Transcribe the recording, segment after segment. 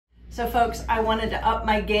So folks, I wanted to up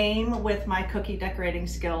my game with my cookie decorating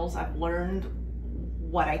skills. I've learned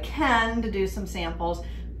what I can to do some samples,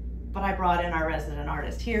 but I brought in our resident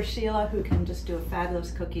artist here, Shila, who can just do a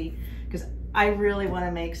fabulous cookie, because I really want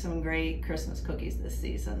to make some great Christmas cookies this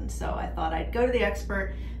season. So I thought I'd go to the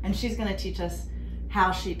expert, and she's going to teach us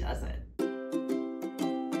how she does it.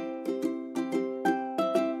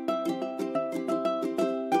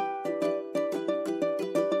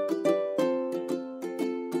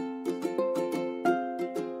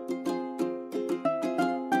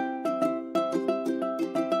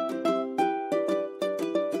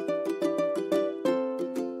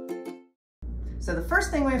 So the first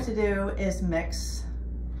thing we have to do is mix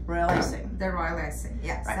royal icing. The royal icing,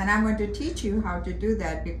 yes. Right. And I'm going to teach you how to do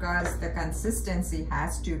that because the consistency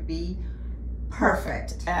has to be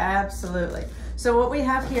perfect. Absolutely. So what we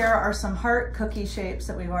have here are some heart cookie shapes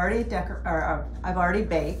that we've already I've already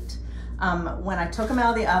baked. When I took them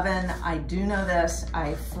out of the oven, I do know this,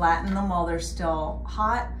 I flatten them while they're still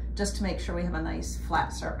hot, just to make sure we have a nice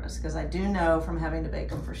flat surface, because I do know from having to bake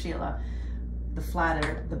them for Shila, the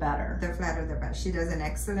flatter the better. The flatter the better. She does an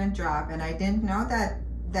excellent job, and I didn't know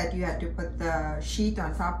that you had to put the sheet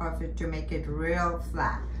on top of it to make it real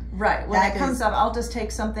flat. Right, when it comes up, I'll just take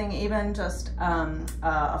something, even just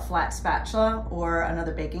a flat spatula or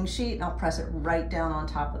another baking sheet, and I'll press it right down on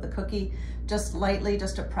top of the cookie, just lightly,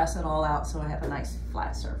 just to press it all out so I have a nice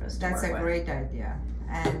flat surface to That's work a with. great idea,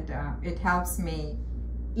 and it helps me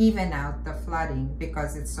even out the flooding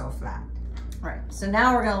because it's so flat. Right, so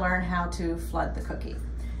now we're going to learn how to flood the cookie.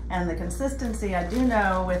 And the consistency, I do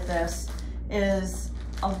know with this, is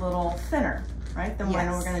a little thinner, right, than what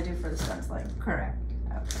we're going to do for the stenciling. Correct.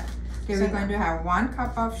 Okay. Okay, So we're going to have 1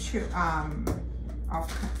 cup of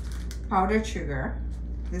powdered sugar.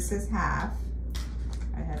 This is half.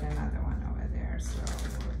 I had another one over there, so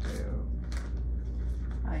we'll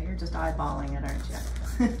do... You're just eyeballing it, aren't you?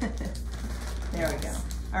 There we go.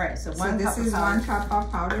 All right, so So this is 1 cup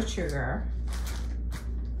of powdered sugar.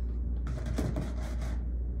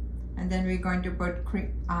 And then we're going to put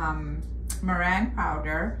meringue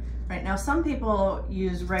powder. Right, now some people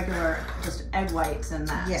use regular just egg whites in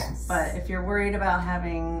that. Yes. But if you're worried about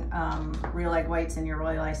having real egg whites in your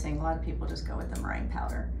royal icing, a lot of people just go with the meringue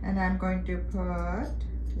powder. And I'm going to put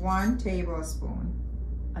 1 tablespoon.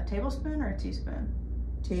 A tablespoon or a teaspoon?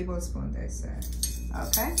 Tablespoon, they said.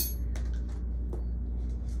 Okay.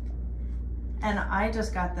 And I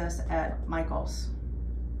just got this at Michael's.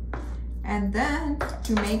 And then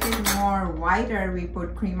to make it more whiter, we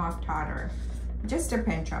put cream of tartar. Just a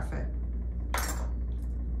pinch of it.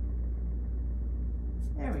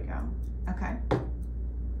 There we go. Okay.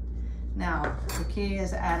 Now, the key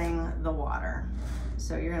is adding the water.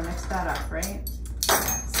 So you're gonna mix that up, right?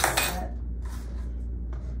 Yes.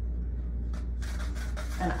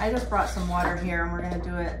 And I just brought some water here, and we're gonna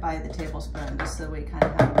do it by the tablespoon, just so we kind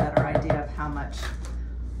of have a better idea of how much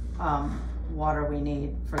water we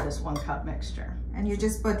need for this 1 cup mixture. And you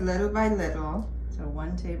just put little by little. So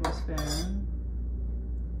 1 tablespoon,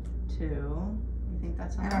 2, you think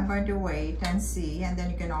that's enough? And I'm going to wait and see, and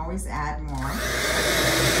then you can always add more.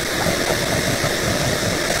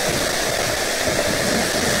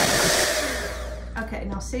 Okay,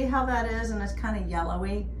 now see how that is, and it's kind of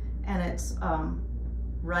yellowy, and it's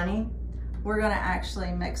runny? We're gonna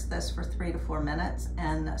actually mix this for 3 to 4 minutes,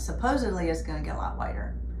 and supposedly it's gonna get a lot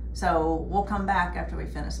whiter. So we'll come back after we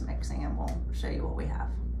finish mixing and we'll show you what we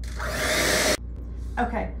have.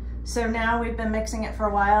 Okay, so now we've been mixing it for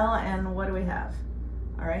a while, and what do we have?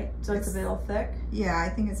 All right, so it's a little thick. Yeah, I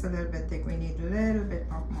think it's a little bit thick. We need a little bit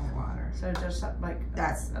of more water. So just like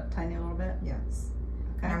That's a tiny little bit? Yes.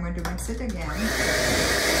 Okay. And I'm going to mix it again.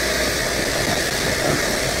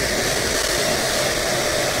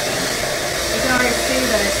 You can already see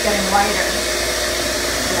that it's getting lighter.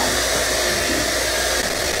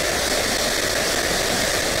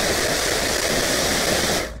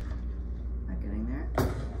 Not getting there?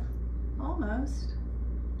 Almost.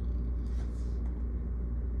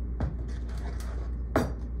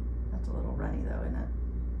 That's a little runny though, isn't it?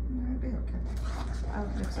 It'll be okay. I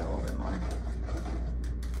would mix it a little bit more.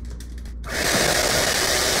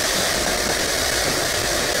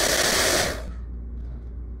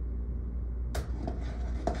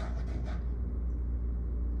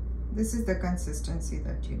 This is the consistency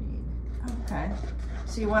that you need. Okay.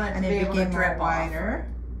 So you want it to And be it able to became drip more wider.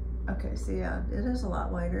 off. Okay, so yeah, it is a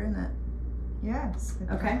lot wider, isn't it? Yes.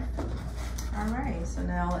 Okay. All right. So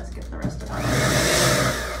now let's get the rest of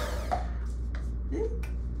it.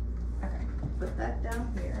 Okay, put that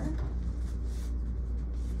down here.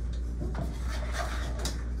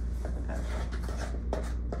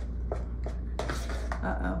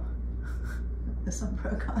 Uh-oh. This one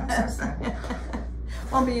broke on That's us. okay.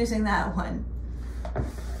 Won't be using that one.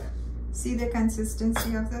 See the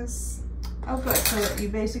consistency of this? Oh, good. So you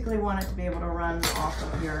basically want it to be able to run off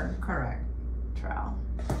of your Correct. trowel.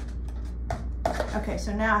 Okay,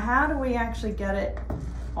 so now how do we actually get it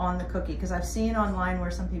on the cookie? Because I've seen online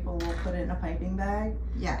where some people will put it in a piping bag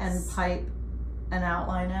and pipe an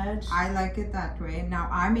outline edge. I like it that way. Now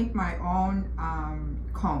I make my own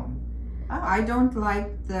cone. Oh. I don't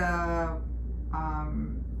like the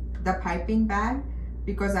piping bag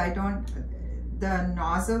because the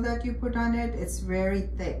nozzle that you put on it, it's very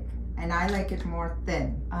thick and I like it more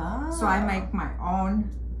thin. Oh. So I make my own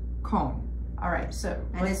cone. All right, so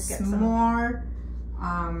and it's more,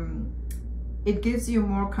 it gives you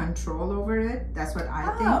more control over it. That's what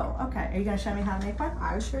I think. Oh, okay. Are you gonna show me how to make one?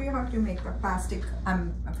 I'll show you how to make a plastic,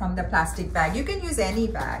 from the plastic bag. You can use any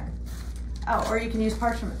bag. Oh, or you can use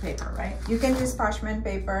parchment paper, right? You can use parchment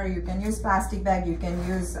paper, you can use plastic bag, you can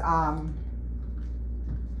use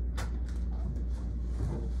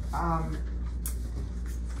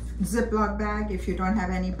Ziploc bag if you don't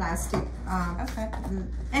have any plastic. Okay.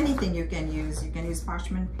 Anything you can use. You can use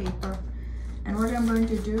parchment paper. And what I'm going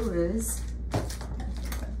to do is,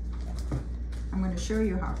 I'm going to show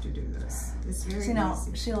you how to do this. It's very easy. Now,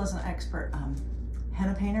 Sheila's an expert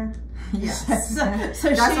henna painter. Yes. so that's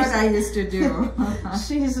what I used to do.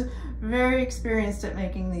 She's very experienced at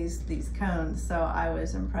making these cones, so I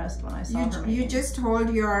was impressed when I saw her making. You just hold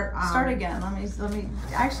your start again. Let me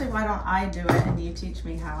actually, why don't I do it and you teach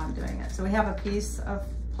me how I'm doing it? So we have a piece of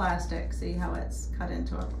plastic. See how it's cut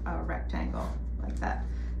into a rectangle like that.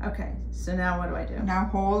 Okay, so now what do I do? Now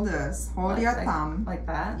hold this. Hold your thumb like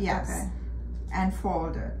that. Yes. Okay. And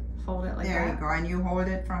fold it. Fold it like that. There you go. And you hold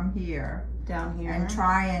it from here. Down here. And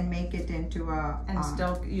try and make it into a... And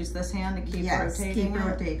still use this hand to keep rotating keep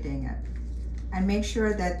rotating it. And make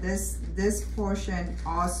sure that this portion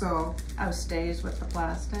also... Oh, stays with the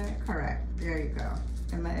plastic? Correct. There you go.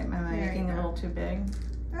 Am I making it a little too big?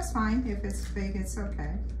 That's fine. If it's big, it's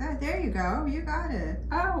okay. There you go. You got it.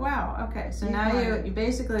 Oh, wow. Okay. So now you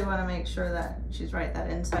basically want to make sure that she's right, that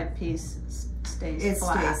inside piece stays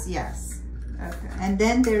flat. It stays, yes. Okay. And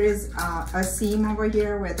then there is a seam over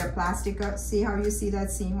here where the plastic, see how you see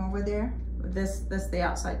that seam over there? This the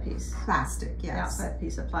outside piece. Plastic, yes. The outside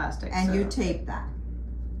piece of plastic. And you tape that.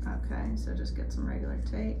 Okay, so just get some regular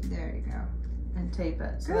tape. There you go. And tape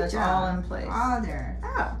it. So Good that's job. all in place. All there.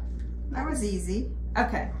 Oh. That was easy.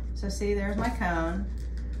 Okay, so see, there's my cone.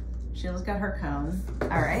 Sheila's got her cone.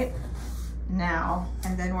 All right. Now.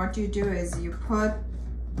 And then what you do is you put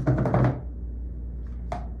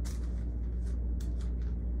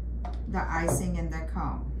the icing in the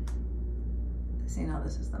cone. See, now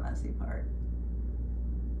this is the messy part.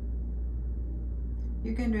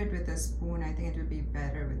 You can do it with a spoon. I think it would be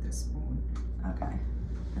better with a spoon. Okay.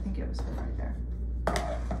 I think it was good right there.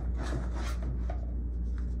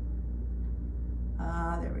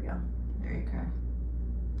 There we go. There you go.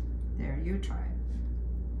 There, you try it.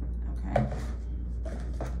 Okay.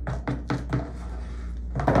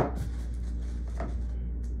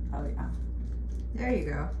 Oh yeah. There you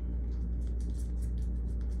go.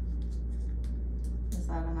 Is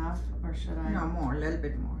that enough, or should I? No, more, a little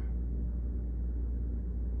bit more.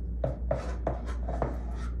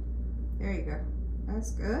 There you go.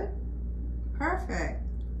 That's good. Perfect.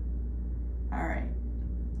 All right.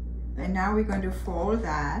 And now we're going to fold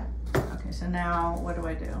that. Okay, so now what do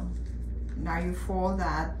I do? Now you fold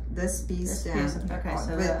this piece down. Okay,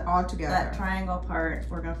 so all together. That triangle part,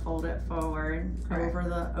 we're gonna fold it forward. Correct.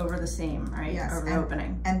 over the seam, right? Yes. Over the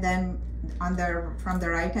opening. And then from the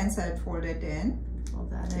right hand side, fold it in. Fold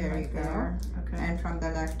that in there right you go. there. Okay. And from the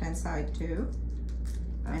left hand side too.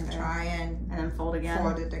 Okay. And try and then fold again.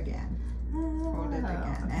 Fold it again. Fold it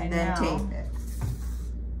again. Okay, and then now, tape it.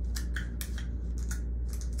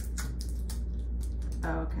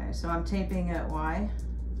 Okay, so I'm taping it. Why?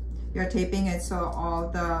 You're taping it so all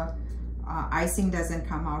the icing doesn't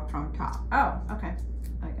come out from top. Oh, okay.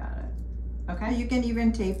 I got it. Okay. You can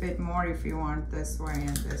even tape it more if you want, this way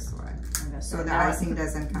and this way. So the icing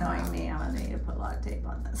doesn't come out. Knowing me, I'm gonna need to put a lot of tape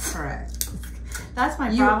on this. Correct. That's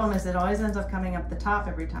my problem, is it always ends up coming up the top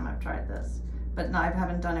every time I've tried this. But no, I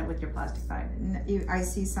haven't done it with your plastic bag. I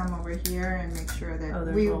see some over here, and make sure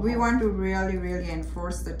that we holes. want to really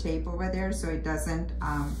enforce the tape over there so it doesn't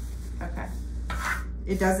okay.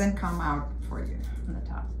 It doesn't come out for you. From the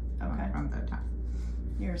top. Okay. From the top.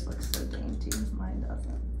 Yours looks so dainty. Mine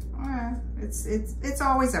doesn't. It's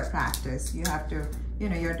always a practice. You have to,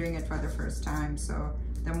 you're doing it for the first time, so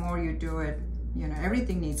the more you do it,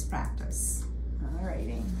 everything needs practice.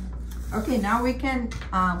 Alrighty. Okay, now we can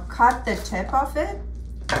cut the tip of it.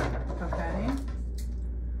 Okay.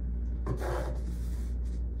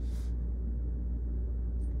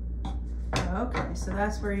 so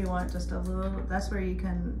that's where you want just a little, that's where you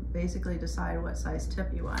can basically decide what size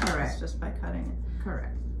tip you want. Correct. It's just by cutting it.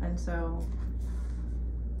 Correct. And so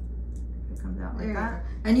it comes out like that.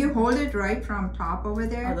 And you hold it right from top over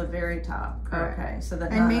there. Oh, the very top. Correct. Okay, so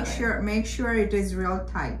that and make sure it is real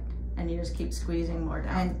tight. And you just keep squeezing more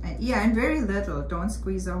down. And yeah, and very little. Don't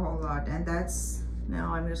squeeze a whole lot. And that's.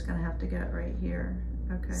 Now I'm just gonna have to get right here.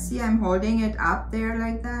 Okay. See, I'm holding it up there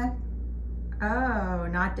like that. Oh,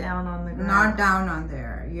 not down on the ground. Not down on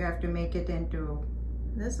there. You have to make it into.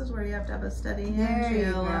 This is where you have to have a steady hand. There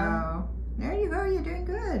you Shila. go. There you go. You're doing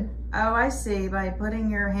good. Oh, I see. By putting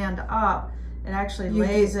your hand up, it actually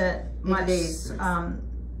lays it much.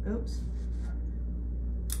 Oops.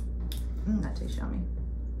 That tastes yummy.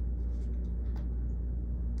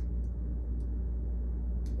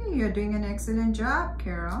 You're doing an excellent job,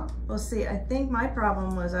 Carol. Well, see, I think my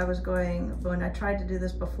problem was I was going, when I tried to do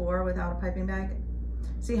this before without a piping bag,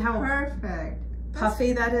 see how perfect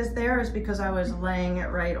puffy that is there is because I was laying it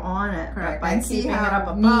right on it. Correct. But by and keeping see it how up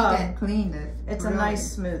above, neat and clean it's really. a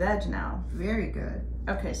nice smooth edge now. Very good.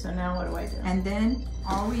 Okay, so now what do I do? And then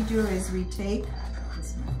all we do is we take,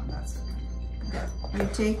 you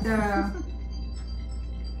take the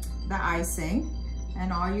icing,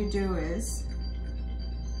 and all you do is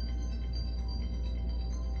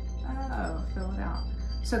fill it out.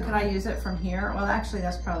 So could I use it from here? Well, actually,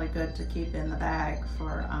 that's probably good to keep in the bag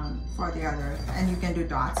for the other. And you can do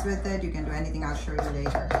dots with it. You can do anything. I'll show you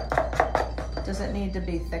later. Does it need to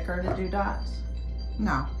be thicker to do dots?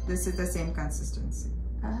 No, this is the same consistency.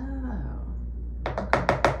 Oh. Okay.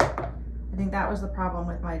 I think that was the problem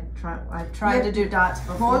with my I tried to do dots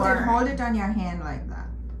before. Hold it on your hand like that.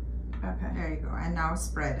 Okay. There you go. And now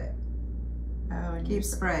spread it. Oh, and keep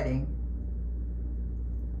spreading.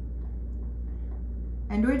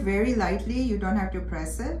 And do it very lightly. You don't have to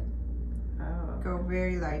press it. Oh. Okay. Go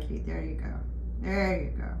very lightly. There you go. There you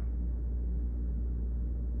go.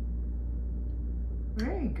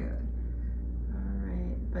 Very good. All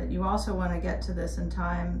right. But you also want to get to this in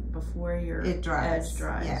time before your edge dries,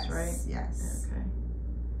 yes, right? Yes. Okay.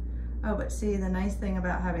 Oh, but see, the nice thing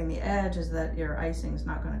about having the edge is that your icing is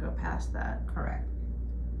not going to go past that. Correct.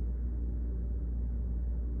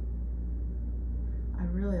 I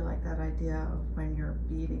really like that idea of when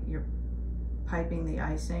you're piping the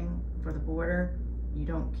icing for the border, you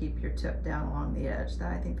don't keep your tip down along the edge.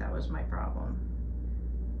 I think that was my problem.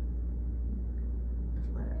 Just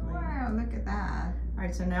let it lay. Wow, look at that. All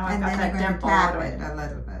right, so now I've got that dimple. And then you're going to tap it a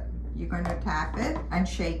little bit. You're going to tap it and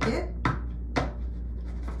shake it.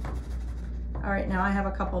 All right, now I have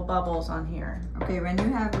a couple bubbles on here. Okay, when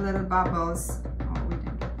you have little bubbles, oh, we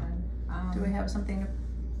didn't get that. Do we have something to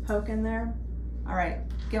poke in there? All right,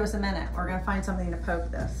 give us a minute. We're gonna find something to poke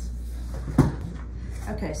this.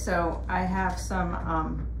 Okay, so I have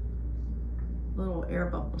some little air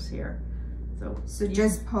bubbles here. So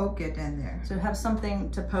just poke it in there. So have something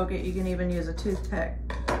to poke it. You can even use a toothpick.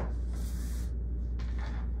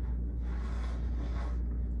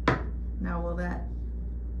 Now will that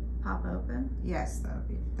pop open? Yes,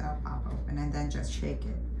 that'll pop open, and then just shake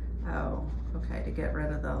it. Oh, okay, to get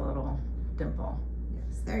rid of the little dimple.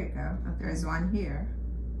 There you go. Okay. There's one here.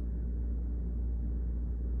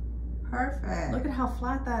 Perfect. Look at how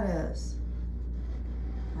flat that is.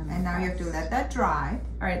 And now you have to let that dry.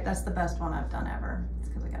 All right, that's the best one I've done ever. It's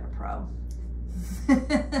because I got a pro.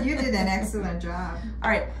 You did an excellent job.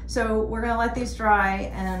 All right, so we're gonna let these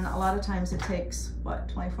dry, and a lot of times it takes, what,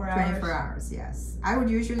 24 hours? 24 hours, yes. I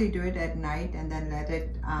would usually do it at night and then let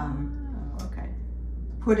it, okay.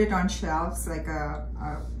 Put it on shelves like a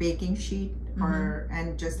baking sheet.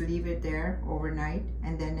 And just leave it there overnight,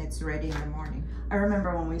 and then it's ready in the morning. I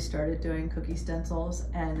remember when we started doing cookie stencils,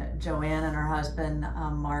 and Joanne and her husband,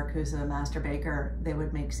 Mark, who's a master baker, they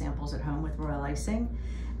would make samples at home with royal icing,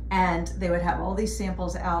 and they would have all these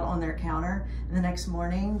samples out on their counter, and the next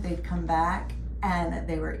morning they'd come back and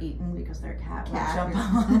they were eaten because their cat would jump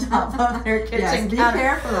on top of their kitchen yes, be counter.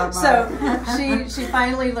 Careful about so she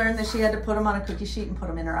finally learned that she had to put them on a cookie sheet and put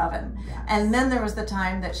them in her oven. Yes. And then there was the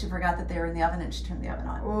time that she forgot that they were in the oven and she turned the oven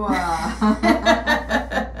on. Wow.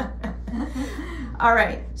 All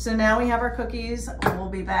right, so now we have our cookies. We'll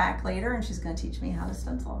be back later and she's going to teach me how to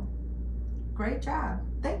stencil. Great job.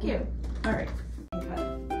 Thank you. All right.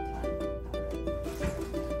 Okay.